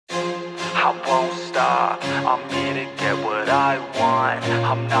I won't stop, I'm here to get what I want.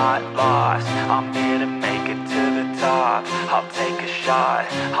 I'm not lost, I'm here to make it to the top. I'll take a shot,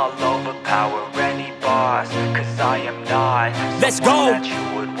 I'll overpower any boss, cause I am not Let's someone go. that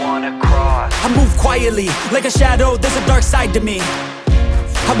you would wanna cross. I move quietly, like a shadow, there's a dark side to me.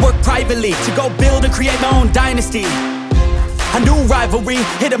 I work privately, to go build and create my own dynasty. A new rivalry,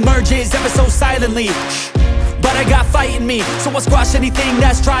 it emerges ever so silently. But I got fight in me, so I'll squash anything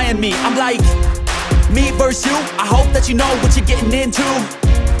that's trying me. I'm like, me versus you, I hope that you know what you're getting into.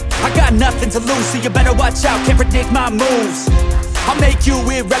 I got nothing to lose, so you better watch out, can't predict my moves. I'll make you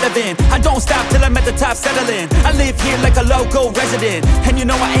irrelevant, I don't stop till I'm at the top settling. I live here like a local resident, and you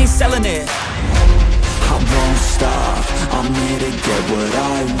know I ain't selling it. I won't stop, I'm here to get what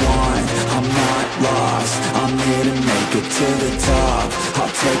I want. I'm not lost, I'm here to make it to the top. I'll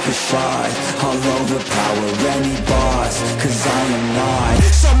take a shot, I'll overpower any boss, cause I am not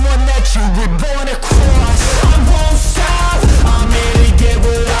someone that you would wanna cross. I won't stop, I'm here to get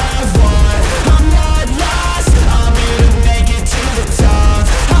what I want. I'm not lost, I'm here to make it to the top.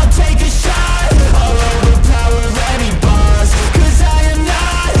 I'll take a shot, I'll overpower any boss, cause I am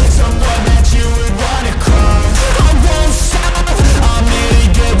not someone that you would wanna cross. I won't stop, I'm here to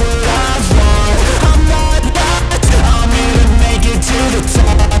get what I want. I'm not lost, I'm here to make it to the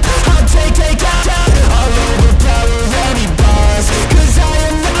top. I'll take out, I'll overpower any boss, cause I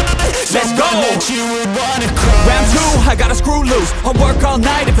am not someone that you would wanna cross. Round two, I gotta screw loose. I'll work all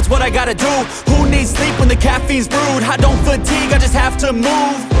night if it's what I gotta do. Who needs sleep when the caffeine's brewed? I don't fatigue, I just have to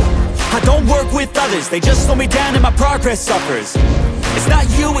move. I don't work with others, they just slow me down and my progress suffers. It's not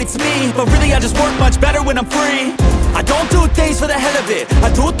you, it's me, but really I just work much better when I'm free. I don't do things for the hell of it,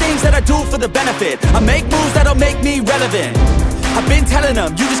 I do things that I do for the benefit. I make moves that'll make me relevant. I've been telling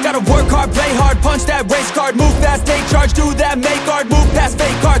them, you just gotta work hard, play hard, punch that race card, move fast, take charge, do that, make art, move past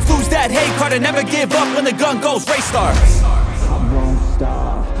fake cards, lose that hate card, and never give up when the gun goes, race starts. I won't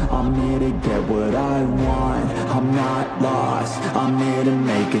stop, I'm here to get what I want. I'm not lost, I'm here to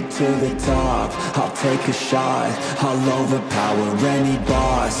make it to the top. I'll take a shot, I'll overpower any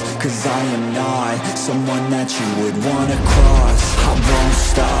boss, cause I am not someone that you would wanna cross. I won't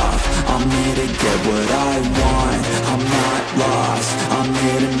stop, I'm here to get what I want. I'm not lost, I'm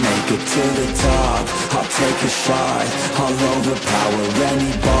here to make it to the top. I'll take a shot, I'll overpower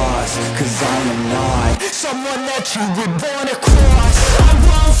any boss, cause I am not someone that you would wanna cross. I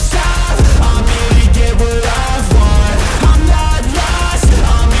won't stop, I'm here to get what I want. I'm not lost,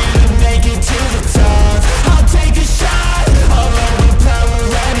 I'm here to make it to the top. I'll take a shot, I'll overpower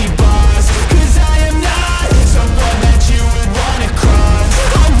any boss, cause I am not someone that you would wanna cross.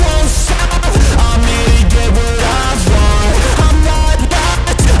 I won't stop, I'm here to get what I want. I'm not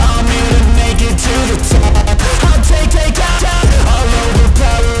lost, I'm here to make it to the top. I'll take out, I'll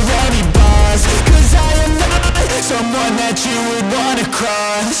overpower any boss, cause I am not someone that you would wanna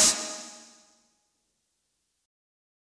cross.